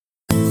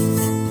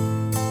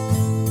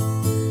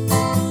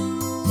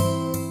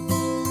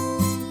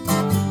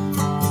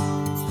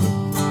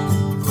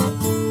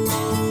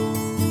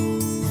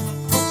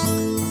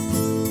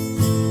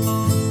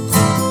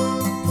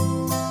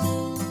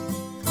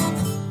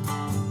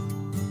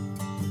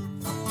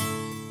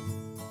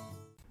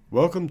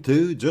Welcome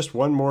to Just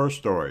One More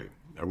Story,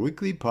 a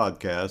weekly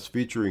podcast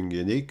featuring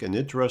unique and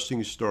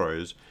interesting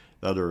stories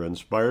that are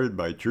inspired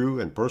by true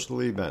and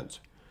personal events.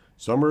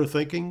 Some are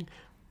thinking,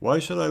 why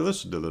should I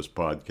listen to this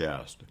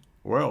podcast?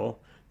 Well,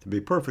 to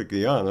be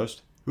perfectly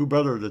honest, who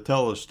better to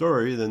tell a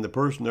story than the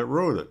person that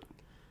wrote it?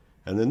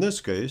 And in this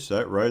case,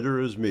 that writer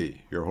is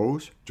me, your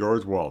host,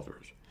 George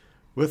Walters.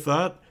 With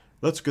that,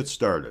 let's get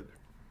started.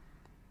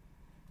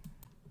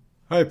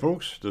 Hi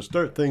folks, to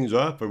start things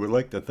off, I would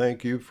like to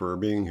thank you for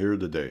being here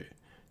today.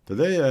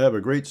 Today I have a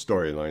great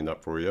story lined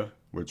up for you,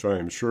 which I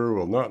am sure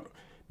will not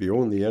be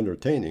only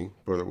entertaining,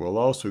 but it will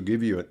also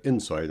give you an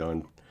insight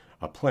on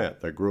a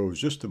plant that grows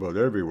just about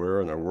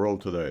everywhere in our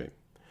world today.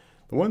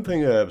 The one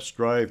thing I have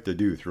strived to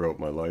do throughout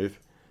my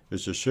life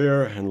is to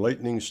share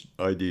enlightening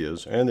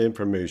ideas and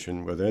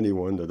information with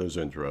anyone that is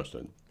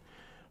interested.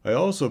 I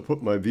also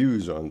put my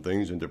views on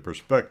things into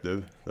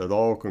perspective that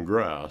all can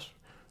grasp,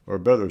 or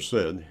better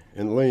said,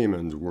 in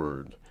layman's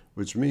words,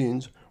 which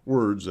means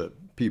words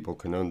that people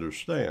can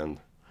understand.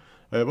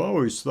 I have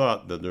always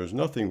thought that there's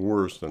nothing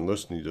worse than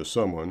listening to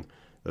someone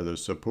that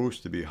is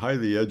supposed to be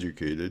highly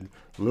educated,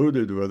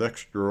 loaded with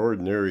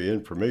extraordinary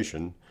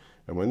information,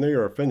 and when they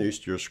are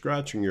finished, you're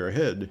scratching your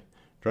head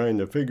trying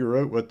to figure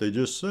out what they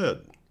just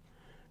said.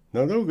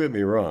 Now, don't get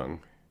me wrong.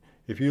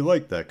 If you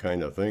like that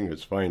kind of thing,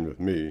 it's fine with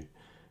me.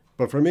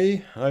 But for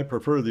me, I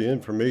prefer the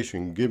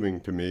information given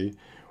to me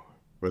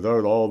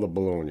without all the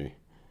baloney.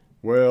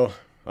 Well,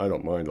 I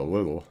don't mind a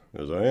little,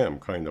 as I am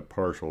kind of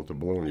partial to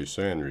bologna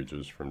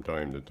sandwiches from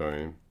time to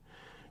time.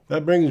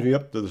 That brings me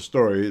up to the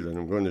story that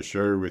I'm going to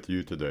share with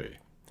you today.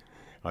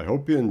 I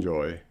hope you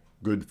enjoy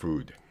good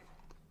food.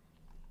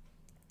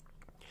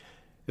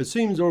 It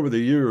seems over the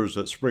years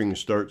that spring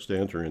starts to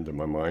enter into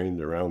my mind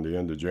around the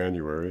end of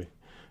January.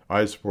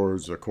 I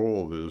suppose the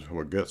cold is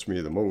what gets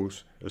me the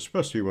most,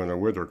 especially when a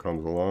winter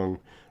comes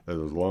along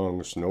that is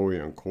long, snowy,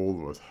 and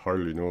cold with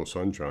hardly no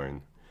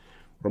sunshine.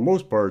 For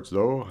most parts,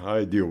 though,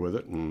 I deal with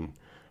it, and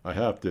I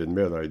have to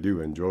admit I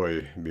do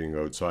enjoy being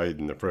outside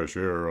in the fresh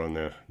air on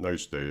the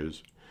nice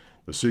days.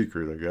 The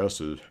secret, I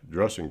guess, is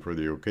dressing for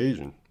the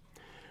occasion.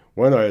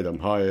 One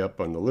item high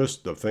up on the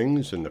list of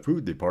things in the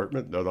food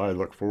department that I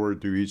look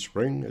forward to each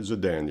spring is a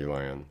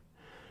dandelion.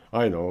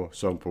 I know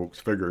some folks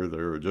figure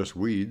they're just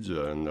weeds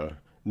and a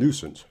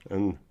nuisance,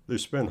 and they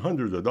spend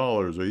hundreds of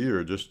dollars a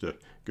year just to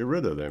get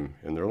rid of them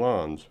in their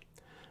lawns.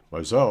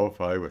 Myself,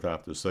 I would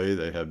have to say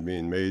they have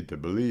been made to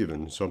believe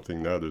in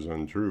something that is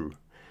untrue.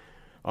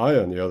 I,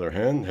 on the other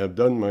hand, have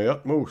done my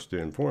utmost to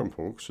inform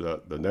folks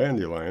that the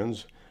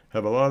dandelions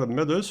have a lot of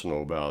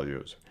medicinal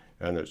values,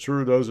 and it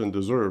sure doesn't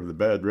deserve the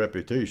bad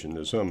reputation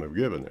that some have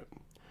given it.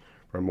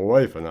 For my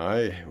wife and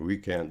I, we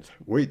can't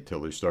wait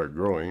till they start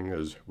growing,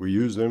 as we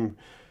use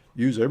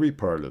every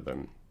part of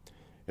them.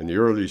 In the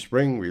early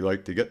spring, we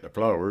like to get the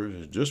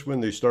flowers just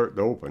when they start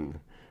to open,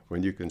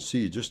 when you can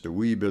see just a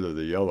wee bit of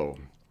the yellow.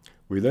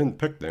 We then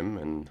pick them,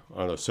 and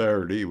on a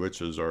Saturday,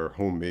 which is our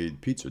homemade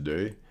pizza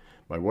day,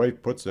 my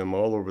wife puts them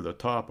all over the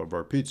top of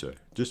our pizza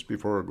just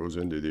before it goes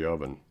into the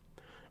oven.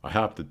 I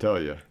have to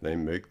tell you, they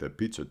make the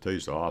pizza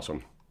taste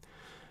awesome.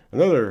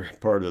 Another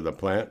part of the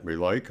plant we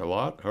like a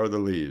lot are the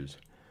leaves.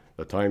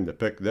 The time to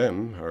pick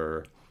them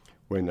are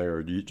when they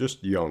are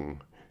just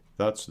young.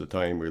 That's the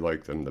time we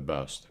like them the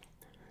best.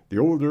 The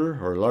older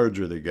or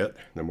larger they get,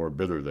 the more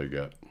bitter they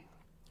get.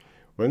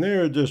 When they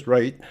are just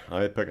right,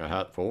 I pick a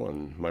hatful,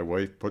 and my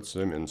wife puts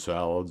them in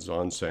salads,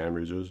 on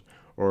sandwiches,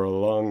 or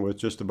along with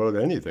just about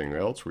anything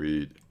else we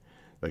eat.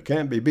 They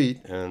can't be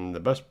beat, and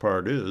the best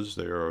part is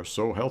they are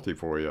so healthy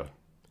for you.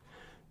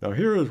 Now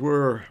here is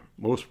where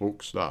most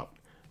folks stop,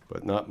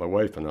 but not my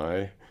wife and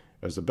I,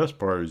 as the best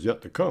part is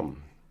yet to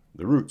come.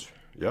 The roots.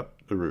 Yep,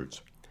 the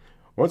roots.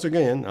 Once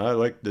again, I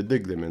like to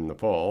dig them in the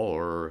fall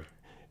or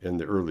in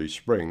the early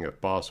spring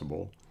if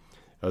possible,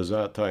 as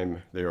that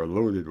time they are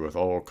loaded with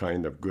all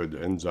kind of good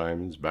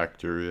enzymes,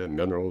 bacteria,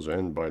 minerals,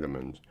 and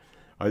vitamins.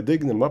 I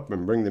dig them up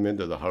and bring them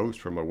into the house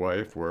for my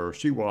wife, where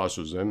she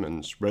washes them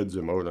and spreads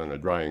them out on a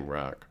drying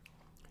rack.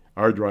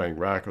 Our drying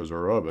rack is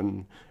our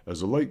oven,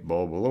 as a light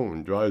bulb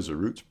alone dries the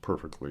roots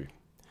perfectly.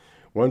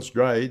 Once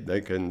dried,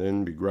 they can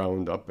then be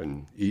ground up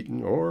and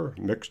eaten or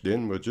mixed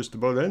in with just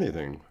about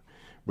anything,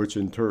 which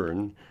in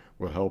turn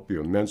will help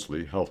you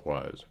immensely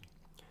health-wise.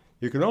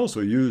 You can also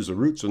use the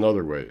roots in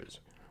other ways.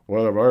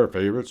 One of our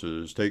favorites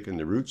is taking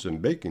the roots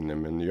and baking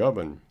them in the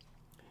oven.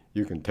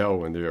 You can tell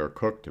when they are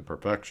cooked to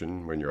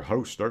perfection when your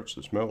house starts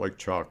to smell like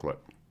chocolate.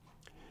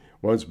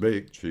 Once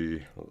baked,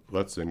 she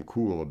lets them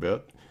cool a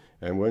bit,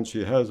 and when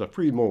she has a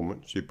free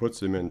moment, she puts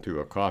them into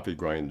a coffee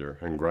grinder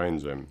and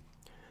grinds them.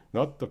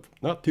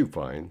 Not too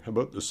fine,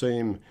 about the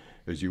same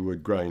as you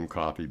would grind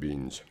coffee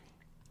beans.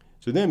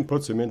 She then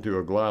puts them into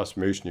a glass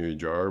masonry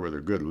jar with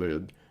a good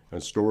lid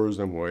and stores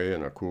them away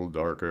in a cool,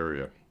 dark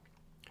area.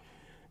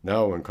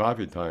 Now when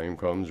coffee time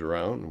comes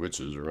around, which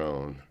is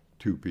around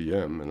 2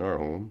 p.m. in our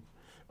home,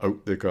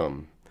 out they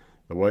come.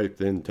 The wife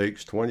then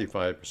takes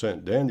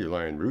 25%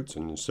 dandelion roots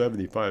and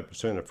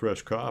 75% of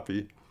fresh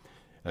coffee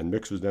and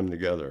mixes them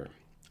together.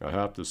 I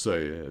have to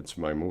say, it's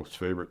my most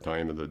favorite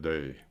time of the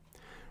day.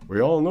 We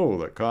all know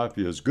that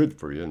coffee is good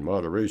for you in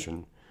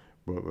moderation,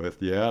 but with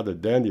the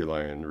added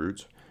dandelion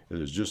roots, it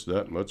is just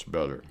that much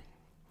better.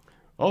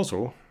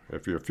 Also,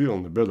 if you're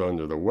feeling a bit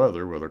under the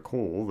weather with a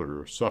cold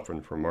or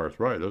suffering from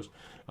arthritis,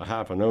 a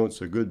half an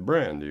ounce of good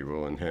brandy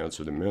will enhance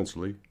it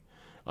immensely.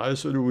 I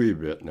said a wee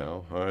bit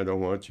now. I don't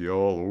want you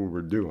all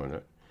overdoing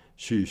it.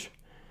 Sheesh,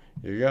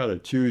 you gotta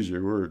choose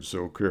your words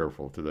so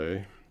careful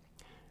today.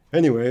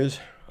 Anyways,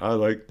 I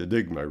like to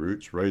dig my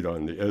roots right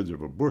on the edge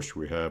of a bush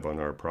we have on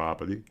our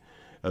property,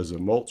 as the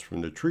mulch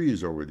from the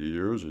trees over the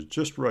years is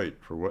just right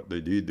for what they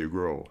need to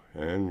grow,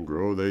 and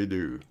grow they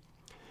do.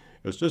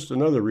 It's just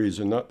another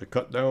reason not to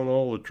cut down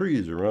all the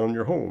trees around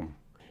your home.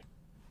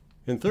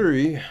 In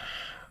theory,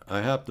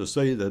 I have to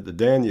say that the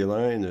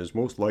dandelion is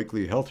most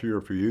likely healthier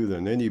for you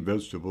than any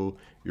vegetable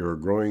you're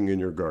growing in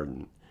your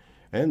garden.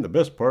 And the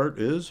best part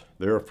is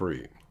they're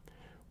free.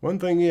 One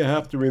thing you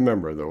have to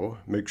remember though,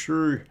 make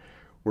sure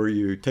where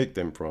you take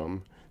them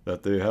from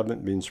that they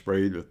haven't been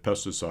sprayed with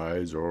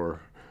pesticides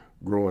or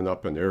growing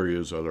up in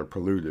areas that are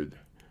polluted.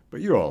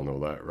 But you all know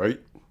that,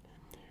 right?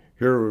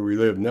 Here where we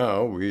live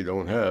now, we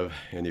don't have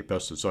any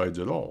pesticides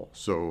at all,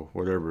 so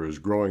whatever is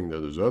growing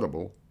that is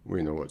edible,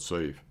 we know it's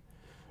safe.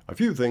 A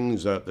few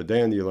things that the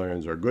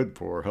dandelions are good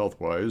for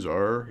health-wise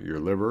are your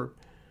liver.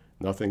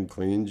 Nothing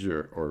cleans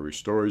or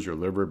restores your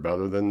liver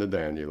better than the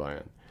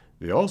dandelion.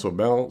 They also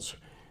balance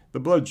the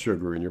blood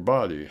sugar in your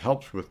body,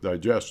 helps with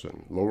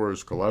digestion,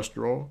 lowers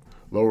cholesterol,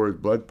 lowers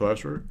blood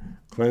pressure,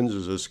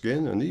 cleanses the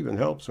skin, and even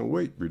helps in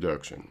weight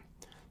reduction.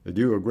 They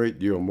do a great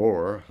deal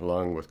more,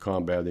 along with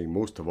combating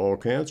most of all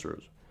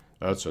cancers.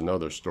 That's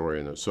another story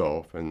in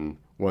itself, and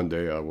one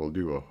day I will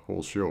do a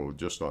whole show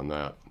just on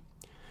that.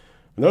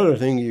 Another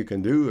thing you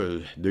can do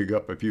is dig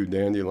up a few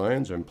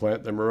dandelions and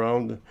plant them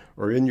around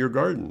or in your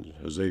gardens,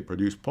 as they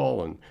produce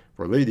pollen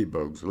for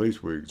ladybugs,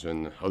 lacewings,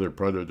 and other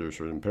predators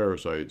and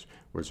parasites,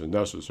 which is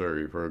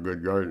necessary for a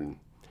good garden.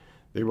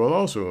 They will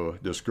also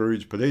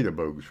discourage potato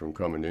bugs from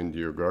coming into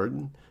your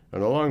garden,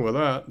 and along with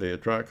that, they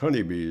attract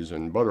honeybees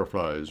and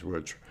butterflies,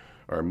 which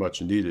are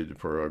much needed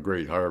for a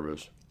great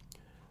harvest.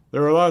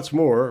 There are lots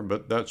more,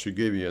 but that should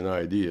give you an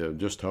idea of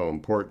just how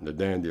important the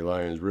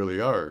dandelions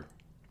really are.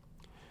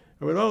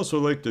 I would also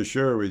like to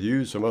share with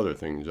you some other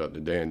things that the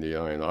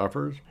dandelion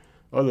offers,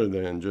 other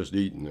than just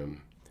eating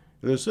them.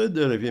 It is said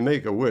that if you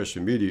make a wish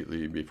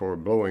immediately before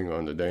blowing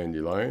on the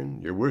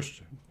dandelion, your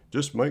wish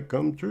just might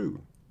come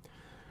true.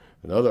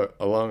 Another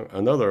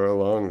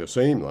along the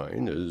same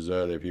line is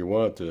that if you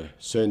want to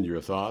send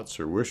your thoughts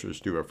or wishes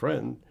to a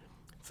friend,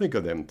 think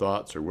of them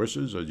thoughts or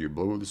wishes as you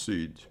blow the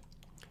seeds.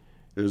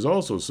 It is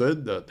also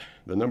said that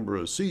the number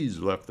of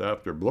seeds left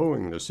after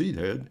blowing the seed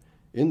head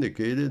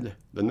indicated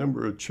the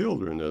number of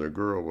children that a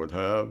girl would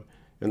have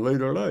in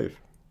later life.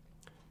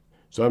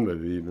 Some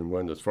have even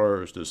went as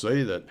far as to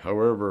say that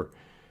however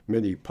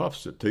many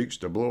puffs it takes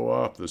to blow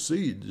off the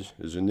seeds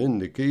is an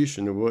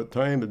indication of what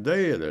time of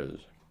day it is.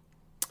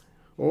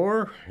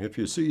 Or, if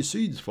you see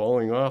seeds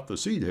falling off the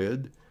seed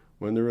head,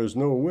 when there is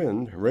no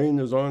wind, rain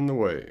is on the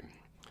way.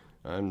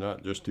 I'm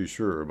not just too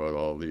sure about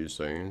all these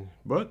things,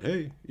 but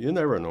hey, you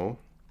never know.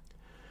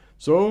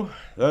 So,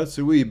 that's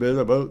a wee bit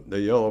about the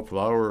yellow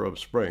flower of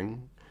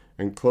spring.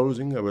 In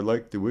closing, I would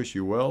like to wish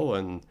you well,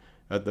 and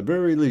at the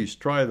very least,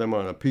 try them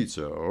on a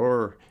pizza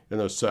or in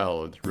a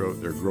salad throughout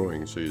their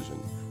growing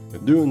season.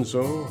 In doing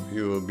so,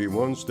 you will be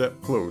one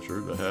step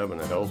closer to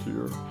having a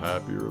healthier,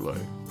 happier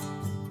life.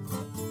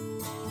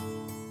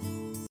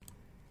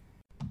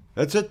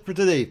 That's it for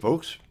today,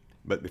 folks.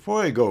 But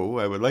before I go,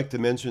 I would like to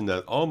mention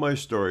that all my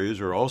stories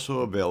are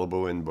also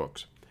available in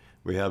books.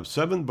 We have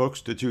 7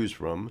 books to choose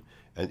from,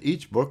 and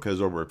each book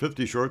has over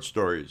 50 short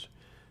stories.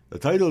 The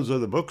titles of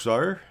the books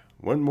are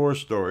One More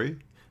Story,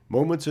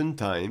 Moments in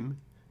Time,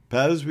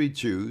 Paths We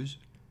Choose,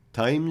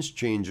 Time's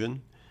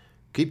Changin',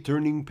 Keep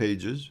Turning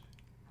Pages,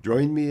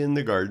 Join Me in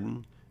the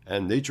Garden,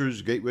 and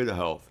Nature's Gateway to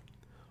Health.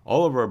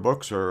 All of our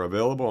books are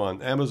available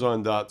on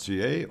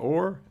Amazon.ca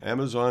or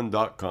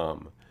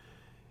Amazon.com.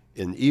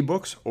 in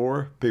ebooks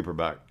or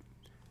paperback.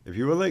 If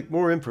you would like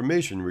more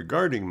information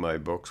regarding my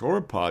books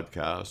or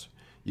podcasts,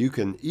 you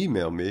can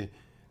email me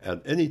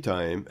at any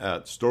time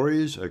at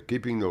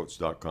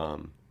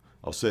stories@keepingnotes.com.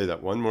 I'll say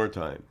that one more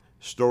time,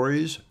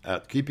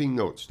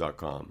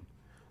 stories@keepingnotes.com.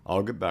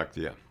 I'll get back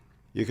to you.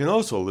 You can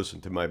also listen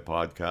to my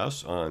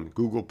podcasts on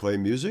Google Play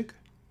Music,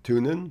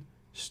 TuneIn,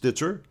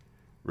 Stitcher,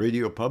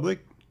 Radio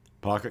Public,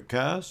 Pocket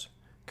Cast,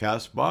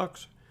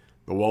 Castbox,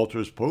 The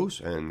Walters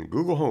Post, and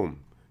Google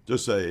Home.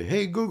 Just say,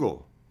 "Hey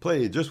Google,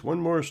 play Just One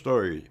More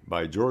Story"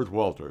 by George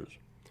Walters.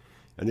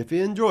 And if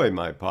you enjoy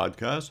my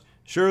podcasts,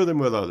 share them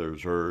with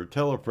others or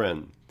tell a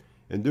friend.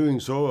 In doing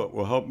so, it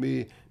will help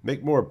me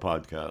make more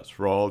podcasts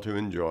for all to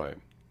enjoy.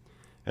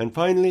 And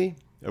finally,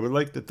 I would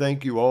like to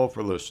thank you all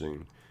for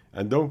listening.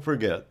 And don't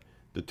forget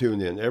to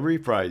tune in every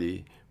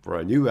Friday for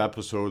a new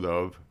episode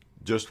of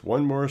Just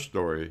One More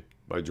Story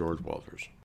by George Walters.